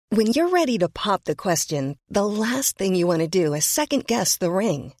When you're ready to pop the question, the last thing you want to do is second-guess the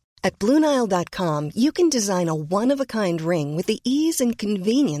ring. At BlueNile.com, you can design a one-of-a-kind ring with the ease and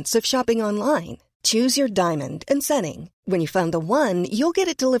convenience of shopping online. Choose your diamond and setting. When you find the one, you'll get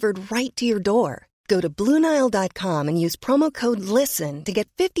it delivered right to your door. Go to BlueNile.com and use promo code LISTEN to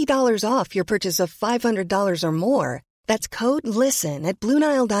get $50 off your purchase of $500 or more. That's code LISTEN at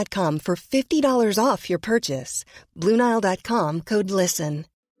BlueNile.com for $50 off your purchase. BlueNile.com, code LISTEN.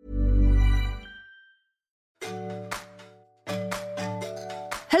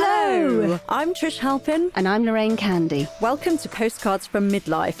 Hello, I'm Trish Halpin. And I'm Lorraine Candy. Welcome to Postcards from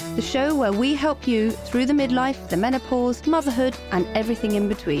Midlife. The show where we help you through the midlife, the menopause, motherhood, and everything in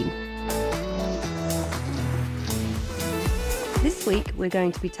between. This week, we're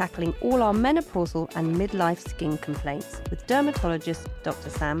going to be tackling all our menopausal and midlife skin complaints with dermatologist Dr.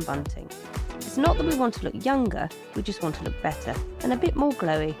 Sam Bunting. It's not that we want to look younger, we just want to look better and a bit more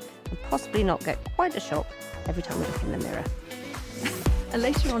glowy and possibly not get quite a shock every time we look in the mirror. And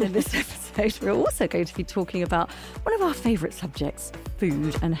later on in this episode, we're also going to be talking about one of our favourite subjects,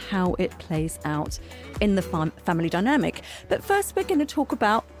 food, and how it plays out in the family dynamic. But first, we're going to talk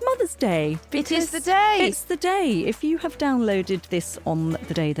about Mother's Day. It is the day. It's the day. If you have downloaded this on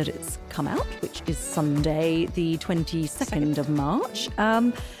the day that it's come out, which is Sunday, the 22nd of March,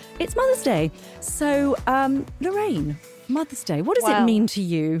 it's Mother's Day. So, Lorraine, Mother's Day, what does it mean to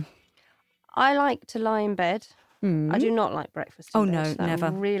you? I like to lie in bed. I do not like breakfast in bed. No, that never.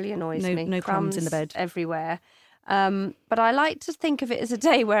 Really annoys me. No crumbs in the bed. Everywhere. But I like to think of it as a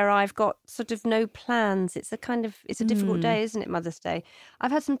day where I've got sort of no plans. It's a difficult day, isn't it, Mother's Day? I've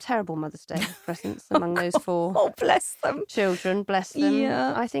had some terrible Mother's Day presents among those four. Oh, bless them. Children, bless them.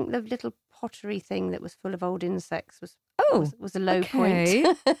 Yeah. I think the little pottery thing that was full of old insects was a low point.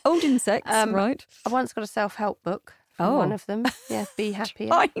 Old insects, right. I once got a self-help book from one of them. Yeah, Be Happier.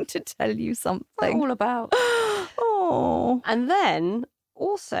 Trying to tell you something. All about. Oh. And then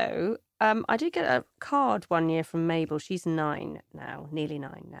also, I did get a card one year from Mabel. She's 9 now, nearly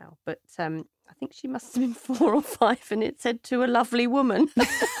 9 now. But I think she must have been 4 or 5, and it said, "To a lovely woman."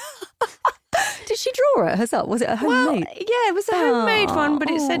 Did she draw it herself? Was it a homemade? Well, yeah, it was a homemade one, but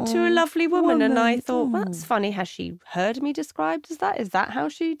it said "To a lovely woman." And I thought, well, that's funny. Has she heard me described as that? Is that how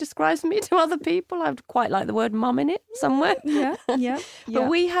she describes me to other people? I'd quite like the word mum in it somewhere. Yeah. But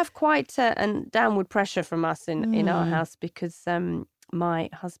we have quite a downward pressure from us in our house because my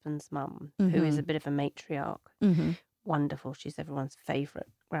husband's mum, who is a bit of a matriarch, wonderful. She's everyone's favourite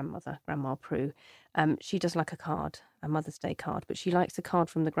grandmother, Grandma Prue. She does like a Mother's Day card, but she likes a card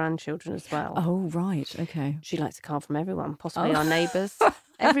from the grandchildren as well. Oh, right. Okay. She likes a card from everyone, possibly our neighbours,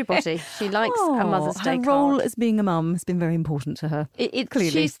 everybody. She likes a Mother's Day card. Her role as being a mum has been very important to her. Clearly.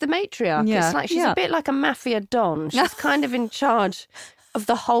 She's the matriarch. Yeah. It's like she's a bit like a mafia don. She's kind of in charge of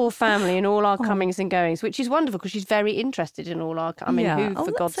the whole family and all our comings and goings, which is wonderful because she's very interested in all our... I mean, who,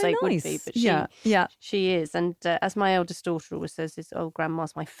 for God's sake, would be? But she is. And as my eldest daughter always says,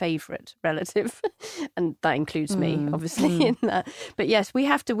 grandma's my favourite relative. And that includes me, obviously, in that. But yes, we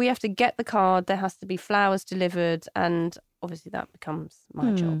have to get the card. There has to be flowers delivered, and obviously that becomes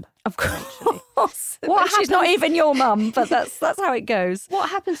my job. Of course. She's not even your mum, but that's how it goes. What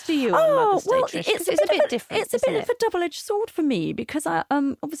happens to you on Mother's Day, Trish? It's a bit different. It's a bit of a double-edged sword for me because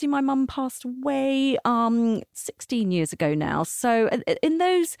obviously my mum passed away 16 years ago now. So in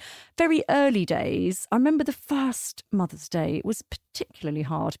those very early days, I remember the first Mother's Day was particularly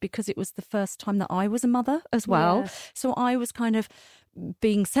hard because it was the first time that I was a mother as well. Yes. So I was kind of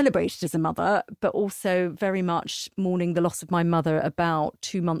being celebrated as a mother, but also very much mourning the loss of my mother about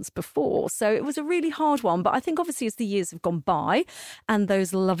 2 months before. So it was a really hard one. But I think obviously as the years have gone by and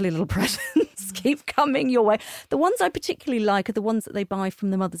those lovely little presents keep coming your way, the ones I particularly like are the ones that they buy from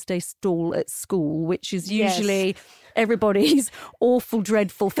the Mother's Day stall at school, which is usually everybody's awful,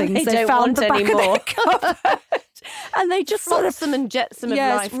 dreadful things they found the back anymore. Of their cupboard. And they just sort of them and jetsam of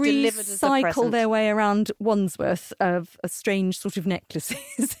life delivered as a present. Recycle their way around Wandsworth of a strange sort of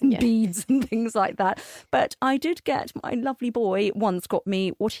necklaces and beads and things like that. But I did get, my lovely boy once got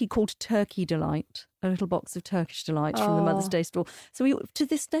me what he called Turkey Delight, a little box of Turkish Delight from the Mother's Day store. So to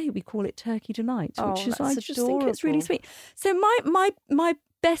this day we call it Turkey Delight, which is, I just think it's really sweet. So my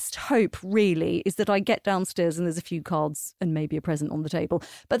best hope really is that I get downstairs and there's a few cards and maybe a present on the table.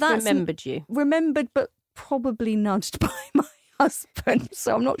 But that's remembered, but probably nudged by my husband.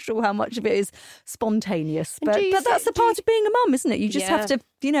 So I'm not sure how much of it is spontaneous. But that's the part of being a mum, isn't it? You just have to,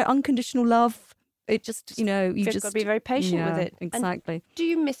 unconditional love It just, you just got to be very patient with it. Exactly. And do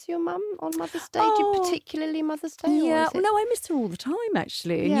you miss your mum on Mother's Day? Do you particularly Mother's Day? Yeah, no, I miss her all the time,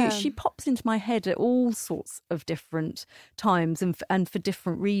 actually. Yeah. She pops into my head at all sorts of different times and for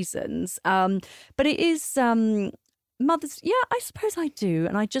different reasons. But it is... Mothers, I suppose I do.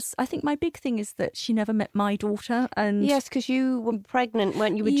 And I think my big thing is that she never met my daughter. And yes, because you were pregnant,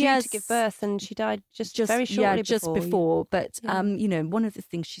 weren't you? You were due to give birth and she died just very shortly before. Just before. But, one of the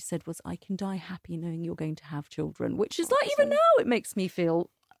things she said was, I can die happy knowing you're going to have children, which is like, even now, it makes me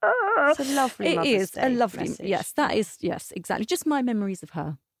feel... It's a lovely Mother's Day a lovely message. Yes, that is, yes, exactly. Just my memories of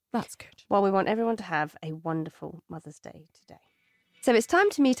her. That's good. Well, we want everyone to have a wonderful Mother's Day today. So it's time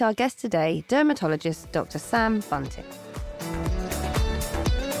to meet our guest today, dermatologist Dr. Sam Bunting.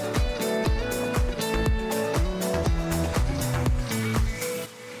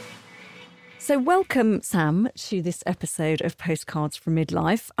 So welcome, Sam, to this episode of Postcards from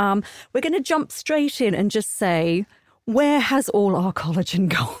Midlife. We're going to jump straight in and just say... where has all our collagen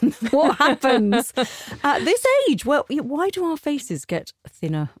gone? What happens at this age? Well, why do our faces get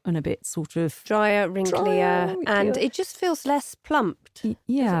thinner and a bit sort of... drier, wrinklier, and it just feels less plumped.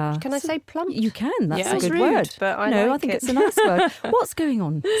 Yeah. Can I say plump? You can. That's a good rude, word. But I think it's a nice word. What's going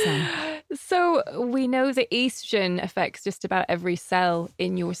on, Sam? So we know that estrogen affects just about every cell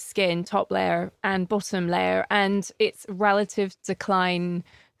in your skin, top layer and bottom layer, and its relative decline...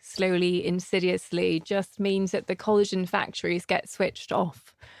 slowly, insidiously, just means that the collagen factories get switched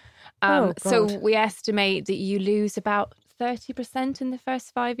off. So we estimate that you lose about 30% in the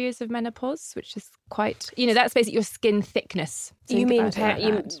first 5 years of menopause, which is quite, that's basically your skin thickness. You mean,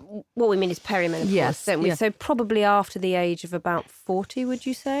 what we mean is perimenopause, yes, don't we? Yes. So probably after the age of about 40, would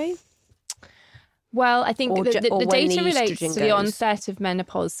you say? Well, I think the data relates to the goes. onset of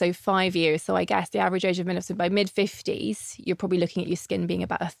menopause, so 5 years. So I guess the average age of menopause by mid-50s, you're probably looking at your skin being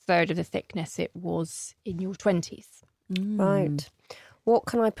about a third of the thickness it was in your 20s. Right. What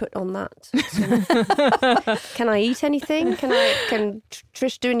can I put on that? Can I eat anything? Can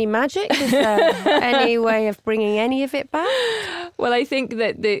Trish do any magic? Is there any way of bringing any of it back? Well, I think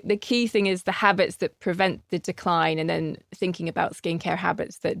that the key thing is the habits that prevent the decline and then thinking about skincare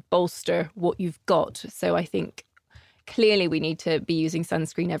habits that bolster what you've got. So I think clearly we need to be using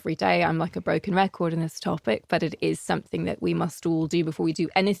sunscreen every day. I'm like a broken record in this topic, but it is something that we must all do before we do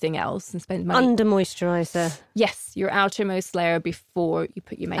anything else and spend money. Under moisturiser. Yes, your outermost layer before you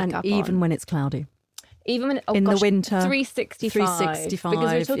put your makeup on. And even when it's cloudy. Even when in the winter, 365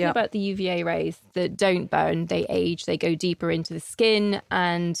 because we're talking about the UVA rays that don't burn, they age, they go deeper into the skin,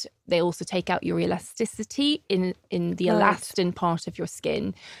 and they also take out your elasticity in the elastin part of your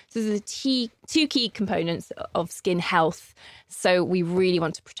skin. So there's two key components of skin health. So we really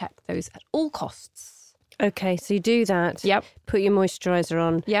want to protect those at all costs. Okay, so you do that. Yep. Put your moisturiser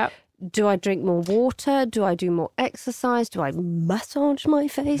on. Yep. Do I drink more water? Do I do more exercise? Do I massage my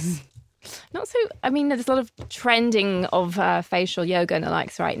face? Not so. I mean, there's a lot of trending of facial yoga and the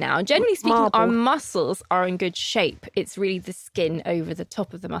likes right now. Generally speaking, our muscles are in good shape. It's really the skin over the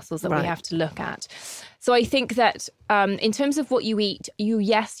top of the muscles that we have to look at. So I think that in terms of what you eat, you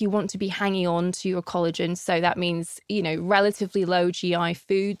want to be hanging on to your collagen. So that means, relatively low GI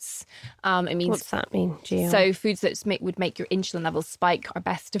foods. It means, what's that mean, GI? So foods that would make your insulin levels spike are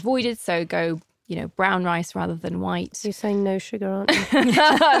best avoided. So go brown rice rather than white. You're saying no sugar, aren't you?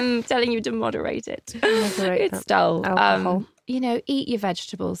 I'm telling you to moderate it. It's dull. Alcohol. Eat your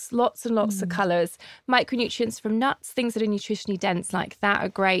vegetables. Lots and lots of colours. Micronutrients from nuts, things that are nutritionally dense like that are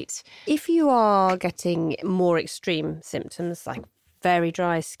great. If you are getting more extreme symptoms like very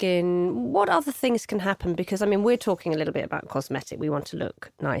dry skin, what other things can happen? Because, we're talking a little bit about cosmetic. We want to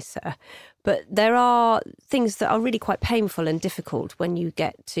look nicer. But there are things that are really quite painful and difficult when you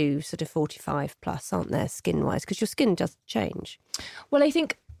get to sort of 45 plus, aren't there, skin-wise? Because your skin does change. Well, I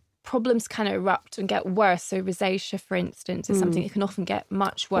think problems can erupt and get worse. So rosacea, for instance, is something that can often get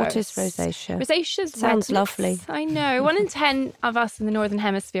much worse. What is rosacea? Rosacea sounds lovely. I know. 1 in 10 of us in the Northern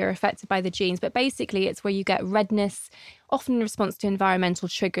Hemisphere are affected by the genes, but basically it's where you get redness, often in response to environmental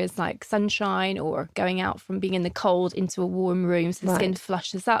triggers like sunshine or going out from being in the cold into a warm room. So the skin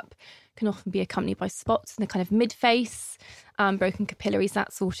flushes up. Can often be accompanied by spots in the kind of mid-face, broken capillaries,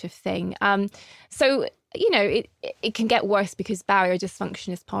 that sort of thing. So it can get worse because barrier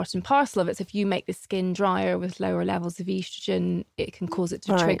dysfunction is part and parcel of it. So if you make the skin drier with lower levels of estrogen, it can cause it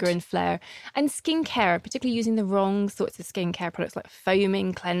to trigger and flare. And skincare, particularly using the wrong sorts of skincare products like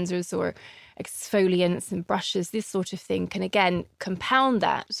foaming cleansers or exfoliants and brushes, this sort of thing can again compound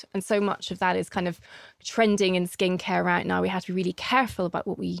that. And so much of that is kind of trending in skincare right now. We have to be really careful about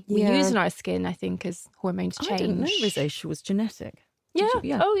what we use in our skin, I think, as hormones change. I didn't know rosacea was genetic.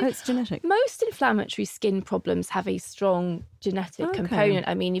 It's genetic. Most inflammatory skin problems have a strong genetic component.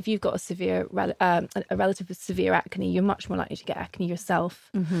 I mean, if you've got a relative with severe acne, you're much more likely to get acne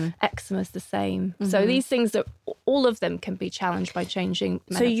yourself. Eczema's the same. So these things, all of them can be challenged by changing.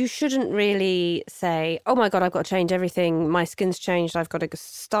 So you shouldn't really say, oh my God, I've got to change everything. My skin's changed. I've got to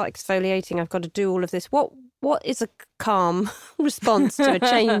start exfoliating. I've got to do all of this. What is a calm response to a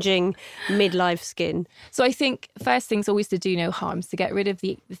changing midlife skin? So I think first thing's always to do no harm, to get rid of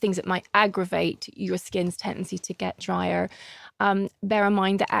the things that might aggravate your skin's tendency to get drier. Bear in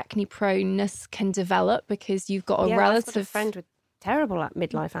mind that acne proneness can develop because you've got a relative... I've got a friend with terrible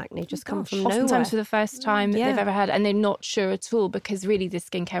midlife acne, just come from nowhere. Oftentimes for the first time that they've ever had, and they're not sure at all because really the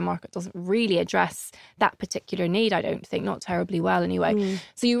skincare market doesn't really address that particular need, I don't think, not terribly well anyway.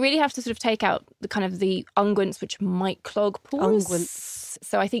 So you really have to sort of take out the kind of the unguents which might clog pores. Unguents.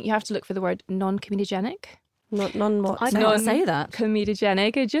 So I think you have to look for the word non-comedogenic. Non-what? I can't say that.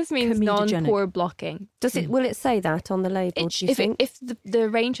 Comedogenic. It just means non-pore blocking. Will it say that on the label, do you think? If the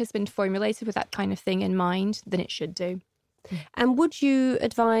range has been formulated with that kind of thing in mind, then it should do. And would you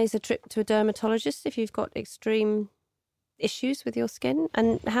advise a trip to a dermatologist if you've got extreme issues with your skin?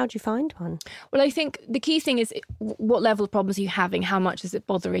 And how do you find one? Well, I think the key thing is what level of problems are you having? How much is it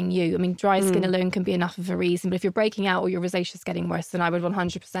bothering you? I mean, dry skin alone can be enough of a reason, but if you're breaking out or your rosacea is getting worse, then I would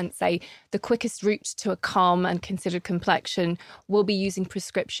 100% say the quickest route to a calm and considered complexion will be using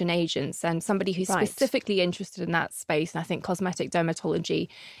prescription agents. And somebody who's specifically interested in that space, and I think cosmetic dermatology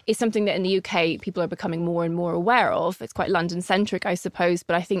is something that in the UK people are becoming more and more aware of. It's quite London-centric, I suppose,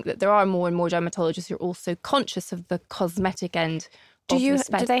 but I think that there are more and more dermatologists who are also conscious of the cosmetic end. Do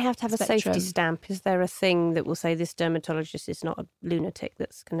they have to have a safety stamp? Is there a thing that will say this dermatologist is not a lunatic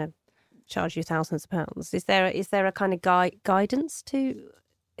that's going to charge you thousands of pounds? Is there a kind of guidance to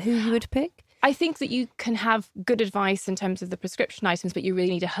who you would pick? I think that you can have good advice in terms of the prescription items, but you really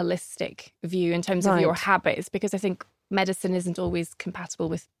need a holistic view in terms of your habits, because I think medicine isn't always compatible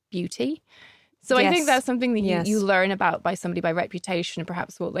with beauty. So I think that's something that you learn about by somebody by reputation, and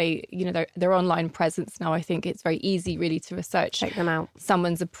perhaps what they, their online presence now. I think it's very easy really to research, check them out,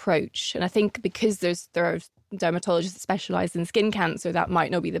 someone's approach. And I think because there are dermatologists that specialise in skin cancer, that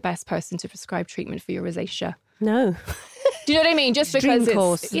might not be the best person to prescribe treatment for your rosacea. No. Do you know what I mean? Just because Dream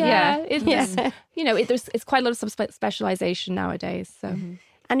course. It's quite a lot of specialisation nowadays. So. Mm-hmm.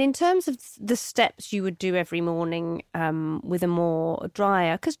 And in terms of the steps you would do every morning with a more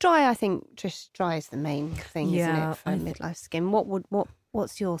drier, because I think dry is the main thing, isn't it, for midlife skin?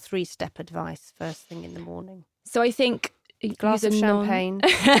 What's your 3-step advice first thing in the morning? So I think glass of champagne.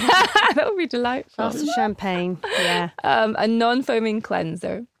 That would be delightful. Glass of champagne, yeah. A non-foaming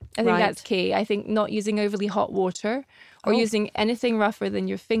cleanser. I think that's key. I think not using overly hot water or using anything rougher than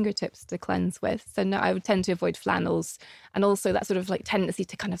your fingertips to cleanse with. So no, I would tend to avoid flannels, and also that sort of like tendency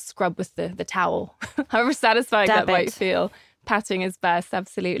to kind of scrub with the towel, however satisfying that might feel. Patting is best,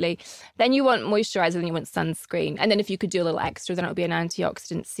 absolutely. Then you want moisturizer, then you want sunscreen. And then if you could do a little extra, then it would be an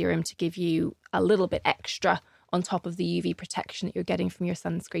antioxidant serum to give you a little bit extra on top of the UV protection that you're getting from your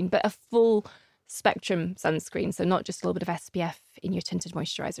sunscreen. But a full spectrum sunscreen, so not just a little bit of SPF in your tinted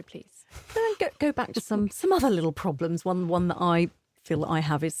moisturiser, please. Then go back to some other little problems. One that I feel that I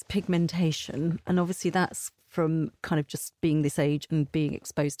have is pigmentation, and obviously that's from kind of just being this age and being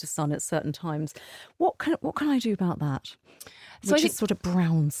exposed to sun at certain times. What can I do about that? So which is sort of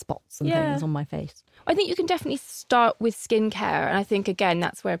brown spots and things on my face. I think you can definitely start with skincare. And I think, again,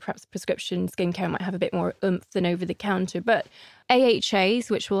 that's where perhaps prescription skincare might have a bit more oomph than over the counter. But AHAs,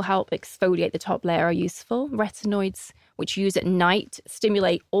 which will help exfoliate the top layer, are useful. Retinoids, which you use at night,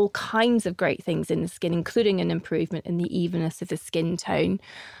 stimulate all kinds of great things in the skin, including an improvement in the evenness of the skin tone.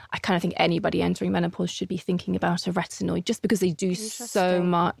 I kind of think anybody entering menopause should be thinking about a retinoid just because they do so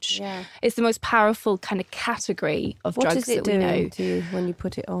much. Yeah. It's the most powerful kind of category of drugs that we know. What does it do when you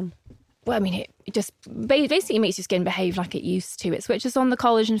put it on? Well, I mean, it just basically makes your skin behave like it used to. It switches on the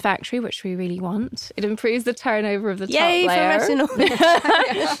collagen factory, which we really want. It improves the turnover of the top layer. For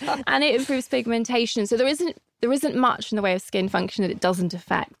retinol. And it improves pigmentation. So there isn't much in the way of skin function that it doesn't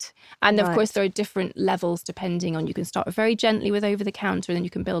affect. And of course, there are different levels depending on, you can start very gently with over-the-counter, and then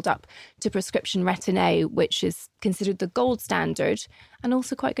you can build up to prescription Retin-A, which is considered the gold standard and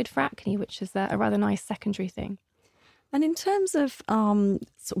also quite good for acne, which is a rather nice secondary thing. And in terms of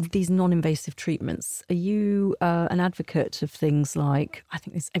sort of these non-invasive treatments, are you an advocate of things like, I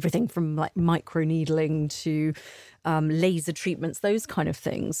think there's everything from like microneedling to laser treatments, those kind of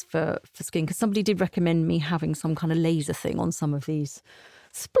things for skin? Because somebody did recommend me having some kind of laser thing on some of these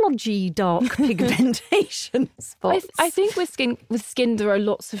splodgy, dark pigmentation spots. I think with skin, there are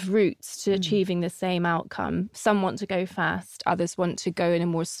lots of routes to achieving the same outcome. Some want to go fast, others want to go in a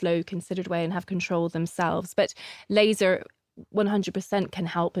more slow, considered way and have control themselves. But laser 100% can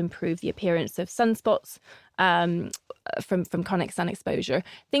help improve the appearance of sunspots from chronic sun exposure.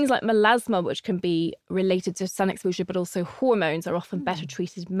 Things like melasma, which can be related to sun exposure, but also hormones, are often better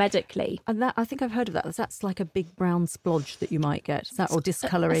treated medically. And that, I think I've heard of that. That's like a big brown splodge that you might get. Is that, or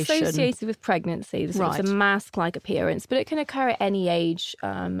discoloration? Associated with pregnancy. It's a mask-like appearance, but it can occur at any age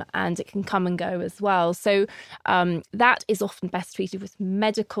and it can come and go as well. So that is often best treated with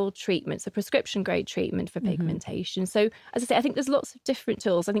medical treatments, a prescription-grade treatment for pigmentation. So, as I say, I think there's lots of different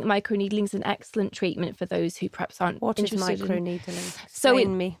tools. I think microneedling is an excellent treatment for those who perhaps aren't interested. What is microneedling?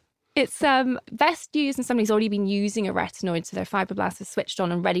 Explain me. It's best used when somebody's already been using a retinoid, so their fibroblasts are switched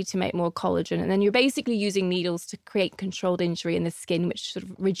on and ready to make more collagen. And then you're basically using needles to create controlled injury in the skin, which sort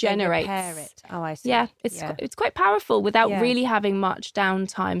of regenerates. Repair it. Oh, I see. Yeah, it's quite powerful without really having much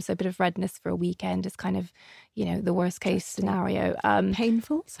downtime. So a bit of redness for a weekend is kind of, the worst case scenario.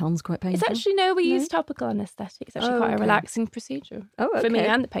 Painful? Sounds quite painful. It's actually, we use topical anaesthetic. It's actually quite a relaxing procedure for me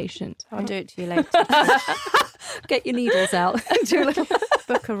and the patient. I'll do it to you later. Get your needles out. Do a little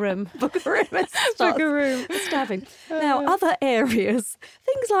book a room. Book a room. Stabbing. Now, other areas,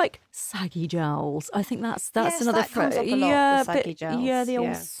 things like saggy jowls. I think that's another phrase. The saggy jowls. Yeah, the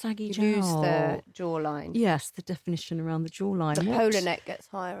old saggy jowl. Lose the jawline. Yes, the definition around the jawline. The polar neck gets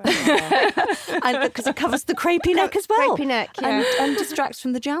higher. And because it covers the crepey neck as well. Crepey neck, and distracts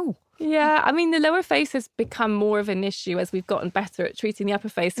from the jowl. Yeah, I mean, the lower face has become more of an issue as we've gotten better at treating the upper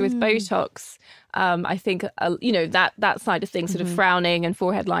face. So with Botox, I think, that side of things, sort of frowning and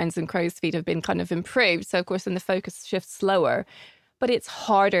forehead lines and crow's feet have been kind of improved. So, of course, then the focus shifts slower. But it's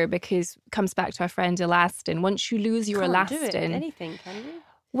harder because it comes back to our friend elastin. Once you lose your elastin... Can't do it anything, can you?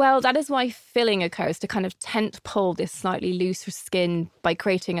 Well, that is why filling occurs, to kind of tent pole this slightly looser skin by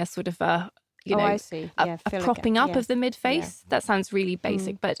creating a sort of a propping up of the mid-face. That sounds really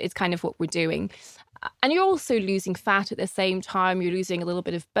basic, but it's kind of what we're doing. And you're also losing fat at the same time. You're losing a little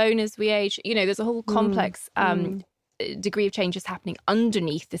bit of bone as we age. There's a whole complex degree of changes happening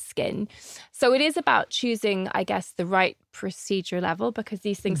underneath the skin. So it is about choosing, I guess, the right procedure level, because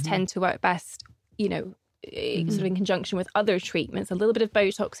these things tend to work best, sort of in conjunction with other treatments. A little bit of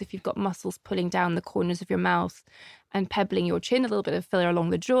Botox if you've got muscles pulling down the corners of your mouth and pebbling your chin, a little bit of filler along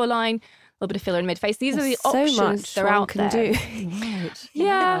the jawline, a little bit of filler in mid-face. These are the options that are out there. Do. Right.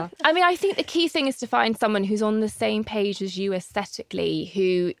 Yeah. I mean, I think the key thing is to find someone who's on the same page as you aesthetically,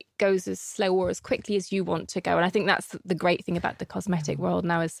 who goes as slow or as quickly as you want to go. And I think that's the great thing about the cosmetic world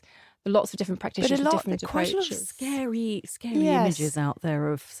now, is lots of different practitioners with different approaches. Quite a lot of scary images out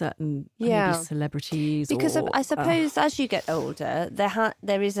there of certain maybe celebrities. Because I suppose as you get older,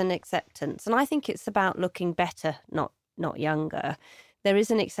 there is an acceptance, and I think it's about looking better, not younger. There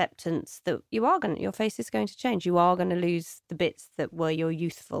is an acceptance that your face is going to change. You are going to lose the bits that were your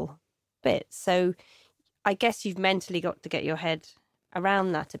youthful bits. So I guess you've mentally got to get your head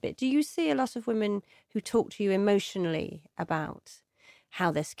around that a bit. Do you see a lot of women who talk to you emotionally about how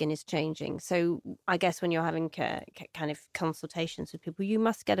their skin is changing? So I guess when you're having kind of consultations with people, you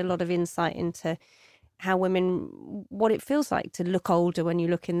must get a lot of insight into how what it feels like to look older when you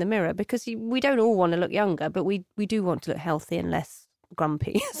look in the mirror, because we don't all want to look younger, but we do want to look healthy and less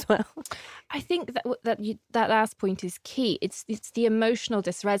grumpy as well. I think that last point is key. It's the emotional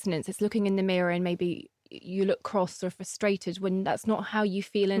dysresonance. It's looking in the mirror and maybe you look cross or frustrated when that's not how you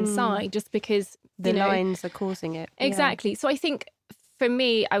feel inside, just because the lines are causing it. Exactly. Yeah. So I think, for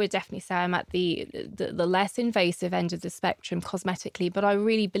me, I would definitely say I'm at the less invasive end of the spectrum cosmetically, but I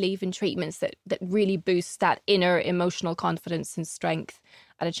really believe in treatments that really boost that inner emotional confidence and strength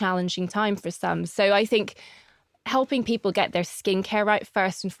at a challenging time for some. So I think helping people get their skincare right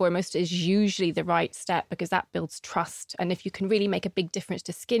first and foremost is usually the right step, because that builds trust. And if you can really make a big difference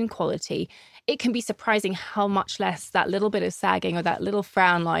to skin quality, it can be surprising how much less that little bit of sagging or that little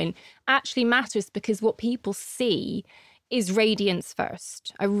frown line actually matters, because what people see is radiance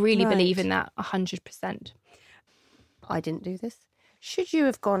first. I really believe in that 100%. I didn't do this. Should you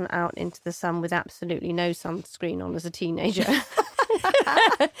have gone out into the sun with absolutely no sunscreen on as a teenager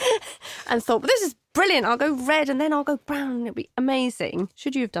and thought, well, this is brilliant, I'll go red and then I'll go brown and it'll be amazing?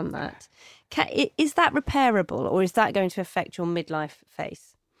 Should you have done that? Is that repairable, or is that going to affect your midlife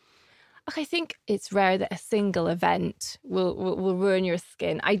face? I think it's rare that a single event will ruin your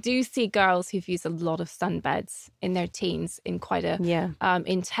skin. I do see girls who've used a lot of sunbeds in their teens in quite a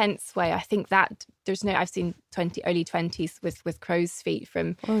intense way. I think that I've seen early 20s with crow's feet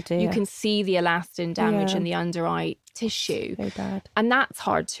from, you can see the elastin damage in the under eye tissue. Very bad. And that's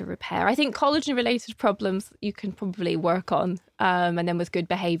hard to repair. I think collagen-related problems you can probably work on. And then with good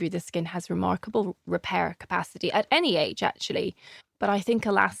behaviour, the skin has remarkable repair capacity at any age, actually. But I think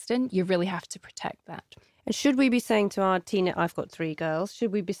elastin, you really have to protect that. And should we be saying to our I've got 3 girls,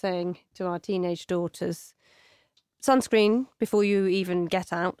 should we be saying to our teenage daughters, sunscreen before you even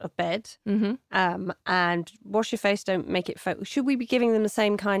get out of bed, and wash your face, don't make it should we be giving them the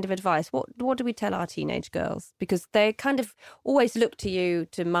same kind of advice? What do we tell our teenage girls? Because they kind of always look to you,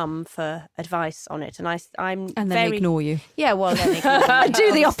 to mum, for advice on it, and they ignore you. Yeah, well, then ignore you.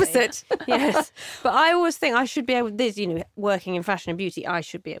 Do the opposite. Yes, but I always think I should be able. Working in fashion and beauty, I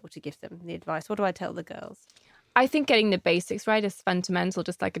should be able to give them the advice. What do I tell the girls? I think getting the basics right is fundamental,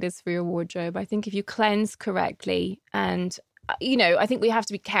 just like it is for your wardrobe. I think if you cleanse correctly and, I think we have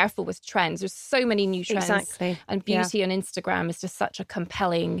to be careful with trends. There's so many new trends. Exactly. And beauty on Instagram is just such a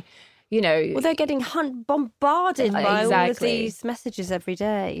compelling, Well, they're getting bombarded by all of these messages every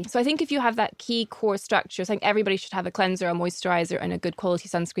day. So I think if you have that key core structure, I think everybody should have a cleanser, a moisturiser and a good quality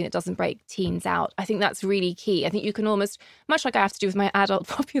sunscreen that doesn't break teens out. I think that's really key. I think you can almost, much like I have to do with my adult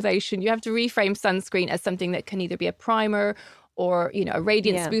population, you have to reframe sunscreen as something that can either be a primer or, a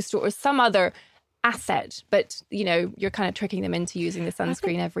radiance booster or some other asset, but you're kind of tricking them into using the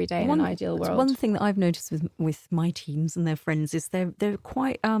sunscreen every day in an ideal world. One thing that I've noticed with my teens and their friends is they're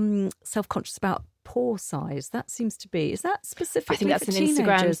quite self-conscious about pore size. That seems to be, is that specifically? I think that's for an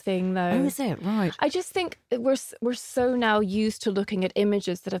teenagers? Instagram thing, though. Oh, is it? Right. I just think we're so now used to looking at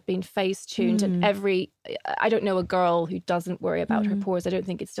images that have been face tuned, and I don't know a girl who doesn't worry about her pores. I don't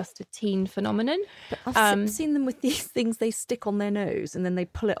think it's just a teen phenomenon. But I've seen them with these things they stick on their nose and then they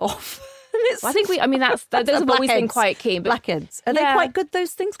pull it off. I think those have always been quite keen. Blackheads. Are they quite good,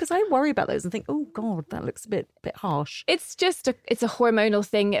 those things? Because I worry about those and think, oh God, that looks a bit harsh. It's just it's a hormonal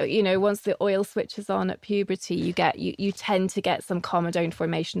thing. Once the oil switches on at puberty, you tend to get some comedone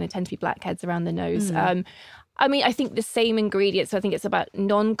formation. There tend to be blackheads around the nose. I think the same ingredients. So I think it's about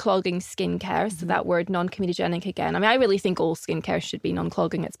non-clogging skincare. So that word non-comedogenic again. I really think all skincare should be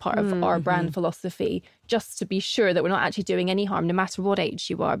non-clogging. It's part of our brand philosophy, just to be sure that we're not actually doing any harm, no matter what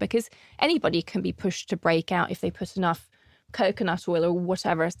age you are, because anybody can be pushed to break out if they put enough coconut oil or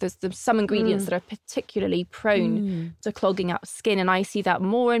whatever. There's some ingredients that are particularly prone to clogging up skin, and I see that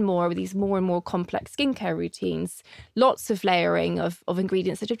more and more with these more and more complex skincare routines. Lots of layering of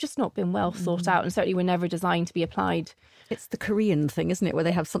ingredients that have just not been well thought out, and certainly were never designed to be applied. It's the Korean thing, isn't it, where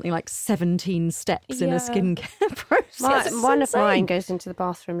they have something like 17 steps in a skincare process. One of mine goes into the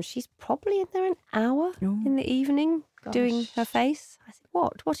bathroom. She's probably in there an hour in the evening doing her face. I said,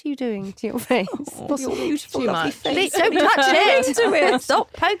 what are you doing to your face? Your beautiful, lovely face. Don't touch it.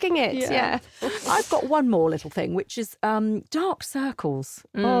 Stop poking it. Yeah. I've got one more little thing, which is dark circles.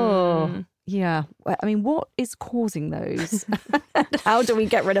 Oh, yeah. What is causing those? How do we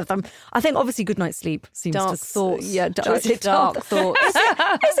get rid of them? I think obviously good night's sleep seems dark thoughts. Yeah, dark thoughts. Is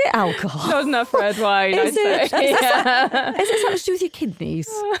it alcohol? Not enough red wine, I'd say. Is it something to do with your kidneys?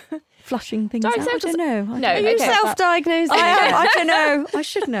 Flushing things out? I don't know. Are you self-diagnosing? I don't know. I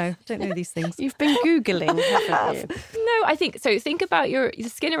should know. I don't know these things. You've been Googling, haven't you? No, I think so. Think about your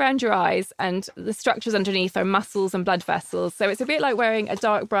skin around your eyes, and the structures underneath are muscles and blood vessels. So it's a bit like wearing a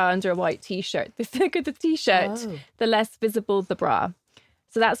dark bra under a white T-shirt. The thicker the T-shirt, the less visible the bra.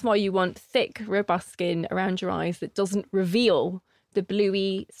 So that's why you want thick, robust skin around your eyes that doesn't reveal the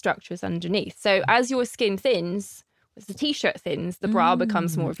bluey structures underneath. So as your skin thins, as the T-shirt thins, the bra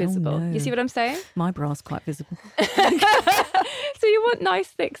becomes more visible. No. You see what I'm saying? My bra's quite visible. So you want nice,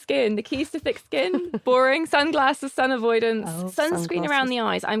 thick skin. The keys to thick skin, boring, sunglasses, sun avoidance, sunscreen around the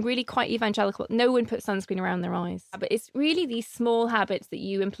eyes. I'm really quite evangelical. No one puts sunscreen around their eyes. But it's really these small habits that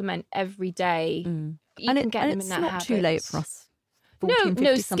you implement every day. You can get them in that habit. It's not too late for us. 14,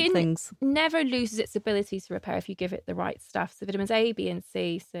 no, skin never loses its ability to repair if you give it the right stuff. So vitamins A, B and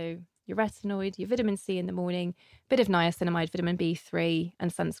C. So your retinoid, your vitamin C in the morning, a bit of niacinamide, vitamin B3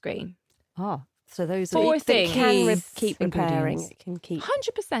 and sunscreen. So those four things. It can keep repairing. It can keep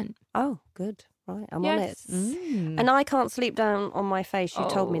 100%. Oh, good. Right, I'm on it. And I can't sleep down on my face. You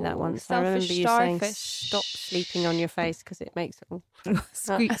told me that once. I remember you saying, stop sleeping on your face because it makes it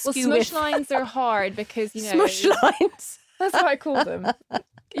smush lines are hard because, Smush lines? That's what I call them.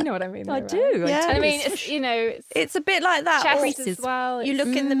 You know what I mean? I though, do. Right? Yeah. And I mean, it's a bit like that. Chest as well. You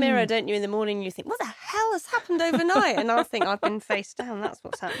look in the mirror, don't you, in the morning, and you think, what the hell has happened overnight? And I think I've been face down. That's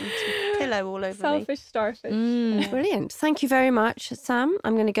what's happened. Pillow all over Selfish me. starfish. Brilliant. Thank you very much, Sam.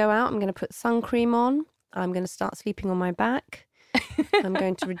 I'm going to go out. I'm going to put sun cream on. I'm going to start sleeping on my back. I'm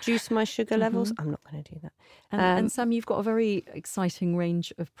going to reduce my sugar levels. I'm not going to do that. And Sam, you've got a very exciting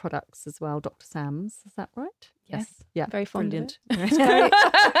range of products as well, Dr. Sam's. Is that right? Yes. Yeah. Very fond of it.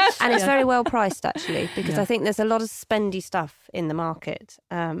 And it's very well priced, actually, because I think there's a lot of spendy stuff in the market,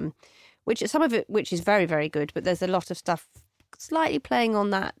 which some of it which is very, very good, but there's a lot of stuff slightly playing on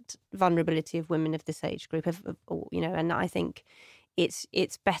that vulnerability of women of this age group, and I think it's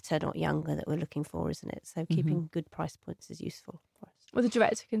better, not younger, that we're looking for, isn't it? So keeping good price points is useful for us. Well, the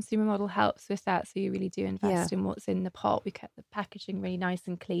direct-to-consumer model helps with that, so you really do invest in what's in the pot. We kept the packaging really nice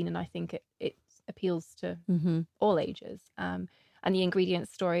and clean, and I think it appeals to all ages. And the ingredient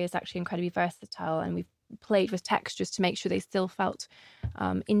story is actually incredibly versatile, and we've played with textures to make sure they still felt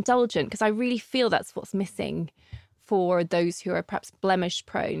indulgent, because I really feel that's what's missing for those who are perhaps blemish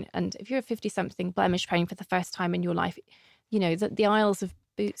prone. And if you're a 50-something blemish prone for the first time in your life, you know, the aisles of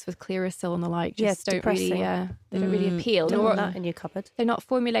boots with Clearasil and the like just don't really appeal. Don't want that in your cupboard. They're not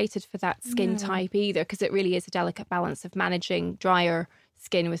formulated for that skin type either, because it really is a delicate balance of managing drier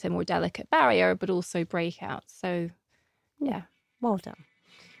skin with a more delicate barrier, but also breakout. So, yeah. Well done.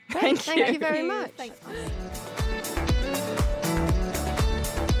 Thank you very much. Thanks.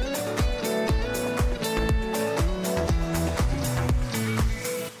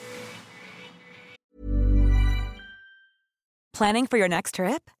 Planning for your next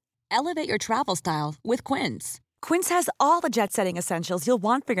trip? Elevate your travel style with Quince. Quince has all the jet-setting essentials you'll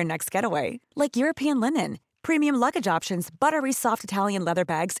want for your next getaway, like European linen, premium luggage options, buttery soft Italian leather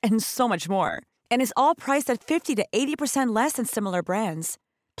bags, and so much more. And is all priced at 50 to 80% less than similar brands.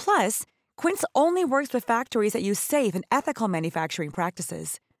 Plus, Quince only works with factories that use safe and ethical manufacturing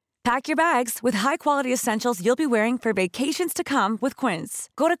practices. Pack your bags with high-quality essentials you'll be wearing for vacations to come with Quince.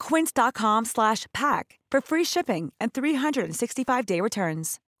 Go to quince.com/pack for free shipping and 365-day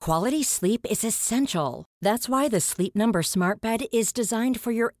returns. Quality sleep is essential. That's why the Sleep Number Smart Bed is designed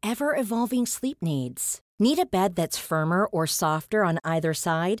for your ever-evolving sleep needs. Need a bed that's firmer or softer on either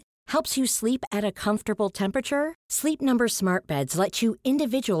side? Helps you sleep at a comfortable temperature? Sleep Number Smart Beds let you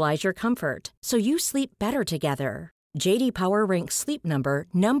individualize your comfort, so you sleep better together. J.D. Power ranks Sleep Number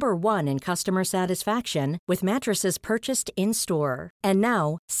 #1 in customer satisfaction with mattresses purchased in-store. And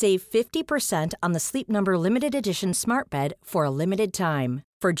now, save 50% on the Sleep Number Limited Edition Smart Bed for a limited time.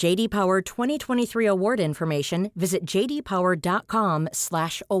 For J.D. Power 2023 award information, visit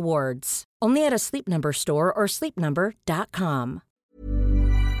jdpower.com/awards. Only at a Sleep Number store or sleepnumber.com.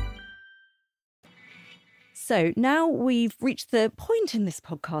 So now we've reached the point in this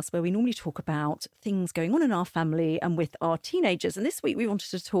podcast where we normally talk about things going on in our family and with our teenagers. And this week we wanted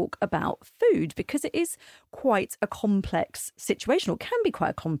to talk about food, because it is quite a complex situation, or can be quite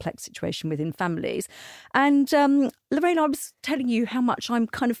a complex situation within families. And Lorraine, I was telling you how much I'm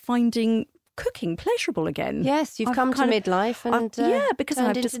kind of finding cooking pleasurable again. Yes, you've come to midlife and because turned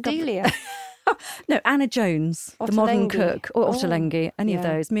I've into discovered Delia. No, Anna Jones, the modern cook, or Ottolenghi, any of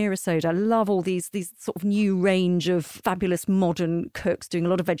those. Mira Soda. I love all these sort of new range of fabulous modern cooks doing a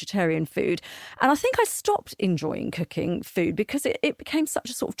lot of vegetarian food. And I think I stopped enjoying cooking food because it became such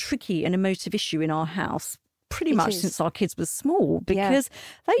a sort of tricky and emotive issue in our house. Pretty much since our kids were small, because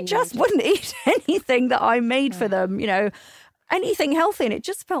they just wouldn't eat anything that I made for them, you know, anything healthy. And it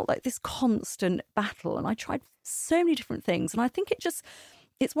just felt like this constant battle. And I tried so many different things. And I think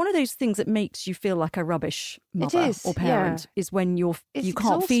it's one of those things that makes you feel like a rubbish mother or parent, is when you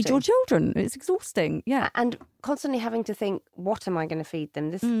can't feed your children. It's exhausting, And constantly having to think, what am I going to feed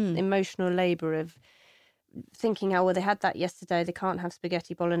them? This emotional labour of thinking, oh, well, they had that yesterday. They can't have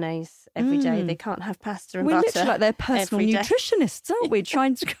spaghetti bolognese every day. They can't have pasta and butter. We're literally like their personal nutritionists, aren't we?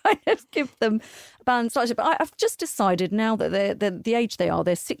 Trying to kind of give them a balanced diet. But I've just decided now that they're the age they are,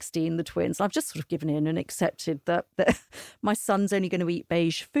 they're 16, the twins. I've just sort of given in and accepted that my son's only going to eat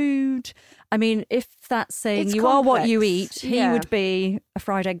beige food. I mean, if that's saying it's you complex. are what you eat, he would be a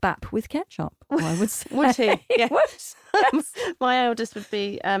fried egg bap with ketchup, I would say. Would he? Yes. My eldest would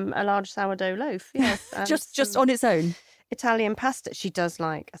be a large sourdough loaf, yes. Just on its own? Italian pasta. She does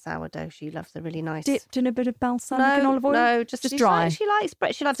like a sourdough. She loves the really nice... Dipped in a bit of balsamic and olive oil? No, just dry. She likes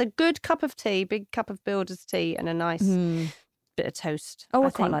bread. She loves a good cup of tea, big cup of builder's tea, and a nice bit of toast. Oh,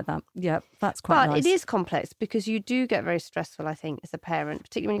 I quite like that. Yeah, that's quite nice. But it is complex because you do get very stressful, I think, as a parent,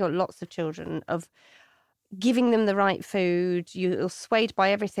 particularly when you've got lots of children, of giving them the right food. You're swayed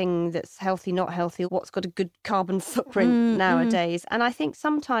by everything that's healthy, not healthy, what's got a good carbon footprint nowadays. And I think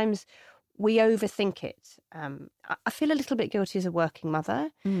sometimes we overthink it. I feel a little bit guilty as a working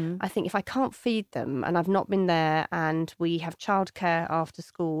mother. I think if I can't feed them and I've not been there, and we have childcare after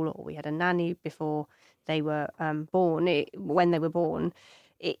school, or we had a nanny before they were when they were born,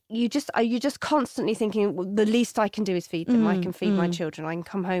 you're just constantly thinking, well, the least I can do is feed them. I can feed my children. I can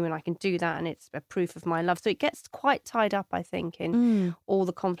come home and I can do that, and it's a proof of my love. So it gets quite tied up, I think, in all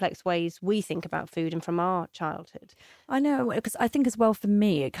the complex ways we think about food and from our childhood. I know, because I think as well for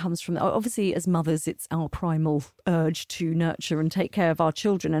me, it comes from, obviously as mothers, it's our primal urge to nurture and take care of our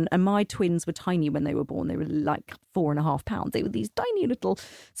children. And my twins were tiny when they were born. They were like 4.5 pounds. They were these tiny little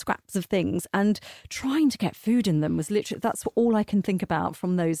scraps of things. And trying to get food in them was literally, that's all I can think about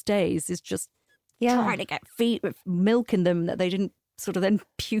from those days, is just trying to get milk in them that they didn't sort of then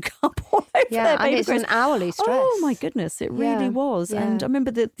puke up all over their baby. And it's an hourly stress. Oh my goodness, it really was. Yeah. And I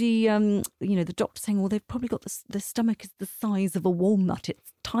remember that the doctor saying, well, they've probably got the stomach is the size of a walnut.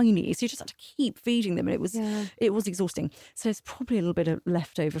 It's tiny, so you just have to keep feeding them, and it was exhausting. So there's probably a little bit of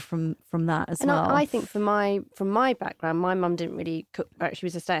leftover from that as well. And I think from my background, my mum didn't really cook. She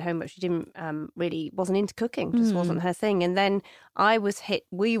was a stay-at-home, but she didn't wasn't into cooking. Just wasn't her thing. And then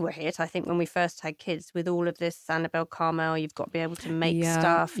we were hit, I think, when we first had kids, with all of this Annabelle Carmel. You've got to be able to make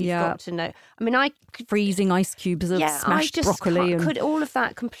stuff. You've got to know. I mean, freezing ice cubes of smashed broccoli. Could all of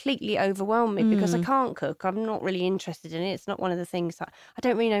that completely overwhelm me because I can't cook. I'm not really interested in it. It's not one of the things that I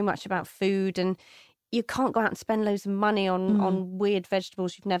don't really know much about food, and you can't go out and spend loads of money on weird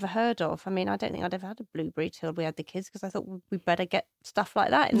vegetables you've never heard of. I mean, I don't think I'd ever had a blueberry till we had the kids, because I thought we better get stuff like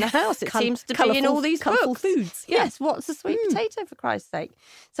that in the house. It seems to be in all these colourful foods. Yes, what's a sweet potato, for Christ's sake?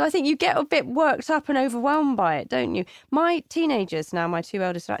 So I think you get a bit worked up and overwhelmed by it, don't you? My teenagers now, my two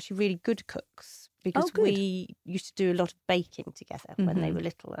eldest, are actually really good cooks, because we used to do a lot of baking together when they were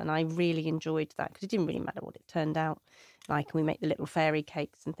little, and I really enjoyed that, because it didn't really matter what it turned out like, and we make the little fairy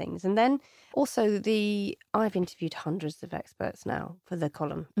cakes and things. And then also I've interviewed hundreds of experts now for the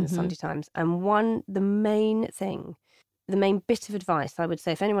column in the Sunday Times, and the main bit of advice I would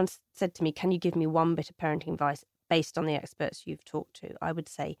say, if anyone said to me, can you give me one bit of parenting advice based on the experts you've talked to, I would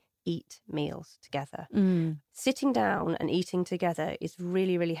say, eat meals together. Sitting down and eating together is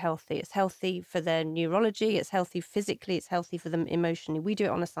really, really healthy. It's healthy for their neurology, it's healthy physically, it's healthy for them emotionally. We do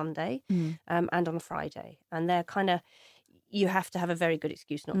it on a Sunday and on a Friday, and they're kind of, you have to have a very good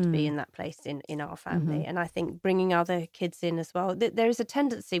excuse not to be in that place in our family. And I think bringing other kids in as well, there is a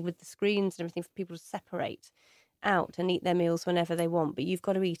tendency with the screens and everything for people to separate out and eat their meals whenever they want, but you've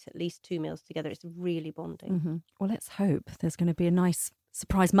got to eat at least 2 meals together. It's really bonding. Well, let's hope there's going to be a nice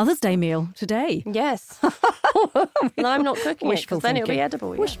surprise Mother's Day meal today. Yes. And I'm not cooking it, because then it'll be edible.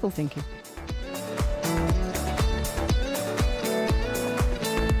 Wishful thinking.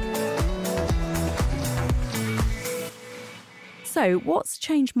 So what's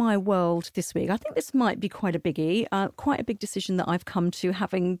changed my world this week? I think this might be quite a biggie, quite a big decision that I've come to,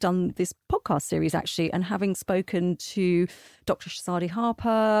 having done this podcast series, actually, and having spoken to Dr. Shazadi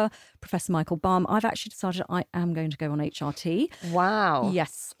Harper, Professor Michael Baum. I've actually decided I am going to go on HRT. Wow.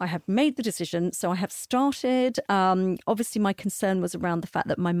 Yes, I have made the decision. So I have started. Obviously, my concern was around the fact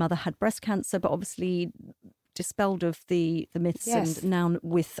that my mother had breast cancer, but obviously dispelled of the myths, and now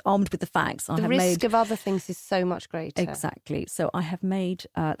armed with the facts, the risk of other things is so much greater. Exactly. So I have made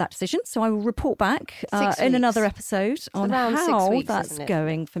that decision. So I will report back in another episode on how that's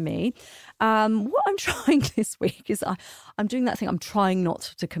going for me. What I'm trying this week is I'm doing that thing. I'm trying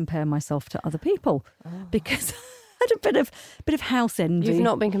not to compare myself to other people because I had a bit of house envy. You've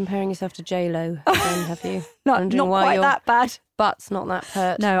not been comparing yourself to J-Lo, then, have you? Not quite that bad. Butt's not that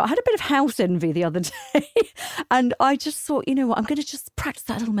pert. No, I had a bit of house envy the other day, and I just thought, you know what, I'm going to just practice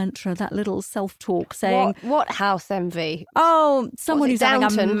that little mantra, that little self-talk, saying... What house envy? Oh, someone who's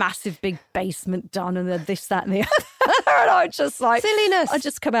having a massive big basement done, and this, that and the other. And I just like... Silliness. I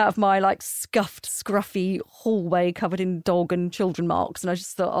just come out of my like scuffed, scruffy hallway covered in dog and children marks, and I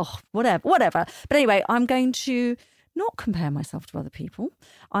just thought, oh, whatever. But anyway, I'm going to not compare myself to other people.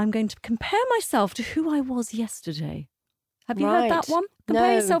 I'm going to compare myself to who I was yesterday. Have you heard that one?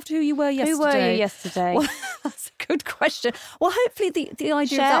 Compare yourself to who you were yesterday. Who were you yesterday? Well, that's a good question. Well, hopefully the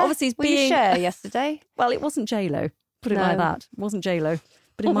idea of that obviously is being... Were you Cher yesterday? Well, it wasn't J-Lo. Put it like that. It wasn't J-Lo.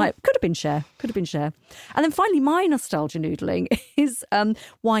 But it could have been Cher. And then finally, my nostalgia noodling is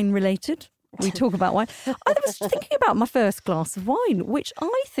wine related. we talk about wine. I was thinking about my first glass of wine, which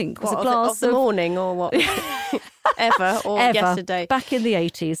I think was a glass of the morning or what? Ever yesterday. Back in the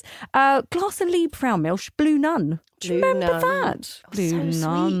 80s. Glass of Liebfraumilch, Blue Nun. Do you remember that? Blue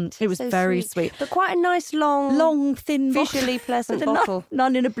Nun. It was very sweet. But quite a nice long thin visually pleasant bottle.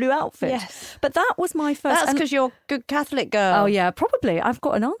 Nun in a blue outfit. Yes. But that was my first. That's because you're a good Catholic girl. Oh yeah, probably. I've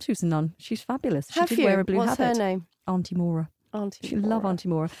got an aunt who's a nun. She's fabulous. She did wear a blue habit. What's her name? Auntie Maura. Auntie Maura. Love Auntie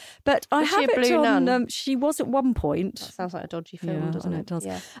Maura. But I have it blue on. nun? She was at one point. That sounds like a dodgy film, doesn't it? It does.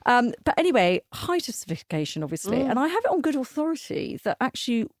 Yeah. But anyway, height of sophistication, obviously, and I have it on good authority that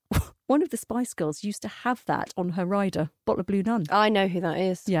actually one of the Spice Girls used to have that on her rider, bottle of Blue Nun. I know who that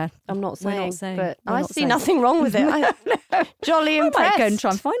is. Yeah, I'm not saying, but I see saying. nothing wrong with it. Jolly impressed. I might go and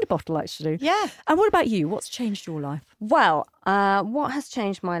try and find a bottle, actually. Yeah. And what about you? What's changed your life? Well, what has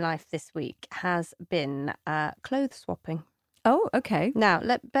changed my life this week has been clothes swapping. Oh, okay. Now,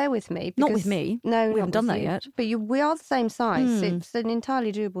 bear with me. Not with me. No, we haven't done that yet. But we are the same size. It's an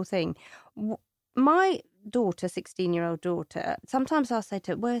entirely doable thing. My daughter, 16-year-old daughter, sometimes I'll say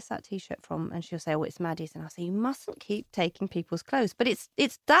to her, "Where's that T-shirt from?" And she'll say, "Oh, it's Maddie's." And I'll say, "You mustn't keep taking people's clothes." But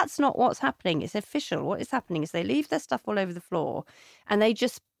that's not what's happening. It's official. What is happening is they leave their stuff all over the floor, and they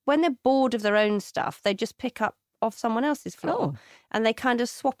just, when they're bored of their own stuff, they just pick up off someone else's floor and they kind of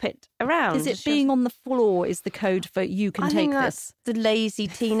swap it around. Is it being on the floor is the code for you can take this? The lazy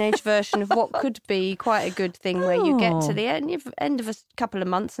teenage version of what could be quite a good thing where you get to the end of a couple of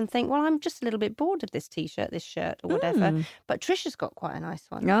months and think, well, I'm just a little bit bored of this T-shirt, this shirt or whatever. But Trisha's got quite a nice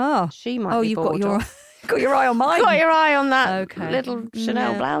one. She might be bored. Got your eye on mine. Got your eye on that little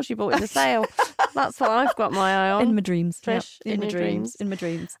Chanel blouse you bought in the sale. That's what I've got my eye on. In my dreams. Trish, in my dreams. In my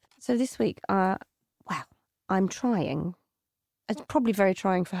dreams. So this week, I'm trying. It's probably very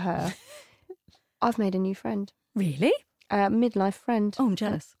trying for her. I've made a new friend. Really? Midlife friend. Oh, I'm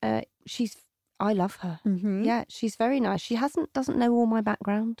jealous. I love her. Mm-hmm. Yeah, she's very nice. She doesn't know all my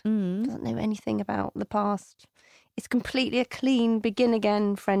background. Doesn't know anything about the past. It's completely a clean begin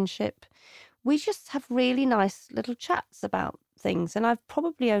again friendship. We just have really nice little chats about things, and I've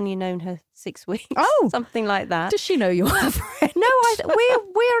probably only known her 6 weeks. Oh, something like that. Does she know you're a friend? No,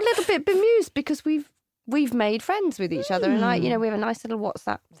 we're a little bit bemused because we've made friends with each other, and we have a nice little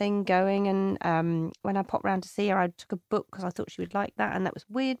WhatsApp thing going. And when I popped round to see her, I took a book because I thought she would like that, and that was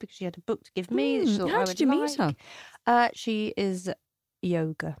weird because she had a book to give me. How did you meet her? She is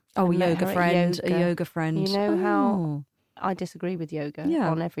yoga. Oh, a yoga friend. You know how I disagree with yoga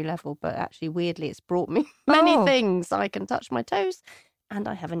on every level, but actually, weirdly, it's brought me many things. I can touch my toes, and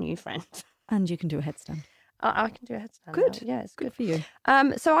I have a new friend. And you can do a headstand. I can do a headstand. Good. Now. Yeah, it's good for you.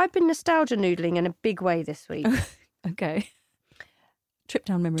 So I've been nostalgia noodling in a big way this week. Okay. Trip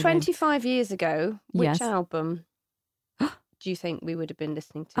down memory lane. 25 years ago, which album do you think we would have been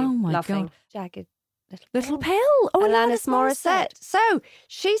listening to? Oh my God. Jagged Little Pill. Oh, Alanis Morissette. So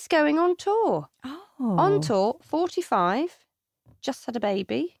she's going on tour. Oh. On tour, 45, just had a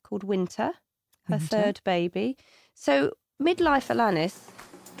baby called Winter, her third baby. So midlife Alanis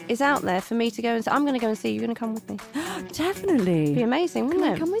is out there for me to go and say, I'm going to go and see. You're going to come with me? Definitely. It'd be amazing, wouldn't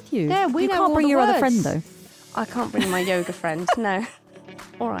it? Come with you. Yeah, you can't bring your other friend, though. I can't bring my yoga friend, no.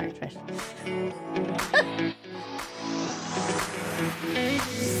 All right, Trish.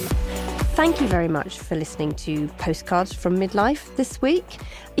 Thank you very much for listening to Postcards from Midlife this week.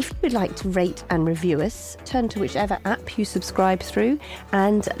 If you would like to rate and review us, turn to whichever app you subscribe through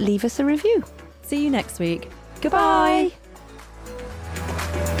and leave us a review. See you next week. Goodbye. Bye.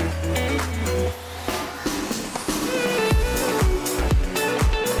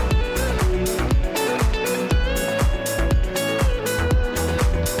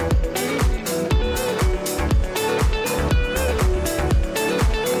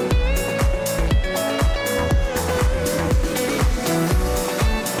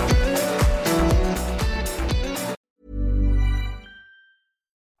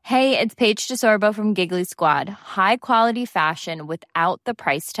 Hey, it's Paige DeSorbo from Giggly Squad. High quality fashion without the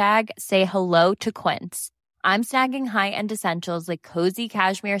price tag. Say hello to Quince. I'm snagging high-end essentials like cozy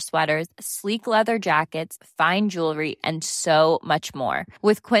cashmere sweaters, sleek leather jackets, fine jewelry, and so much more.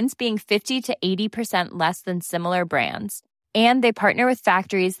 With Quince being 50 to 80% less than similar brands. And they partner with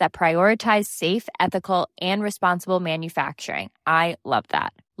factories that prioritize safe, ethical, and responsible manufacturing. I love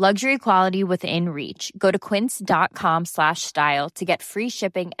that. Luxury quality within reach. Go to quince.com/style to get free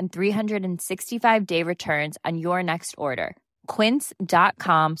shipping and 365-day returns on your next order.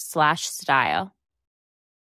 Quince.com/style.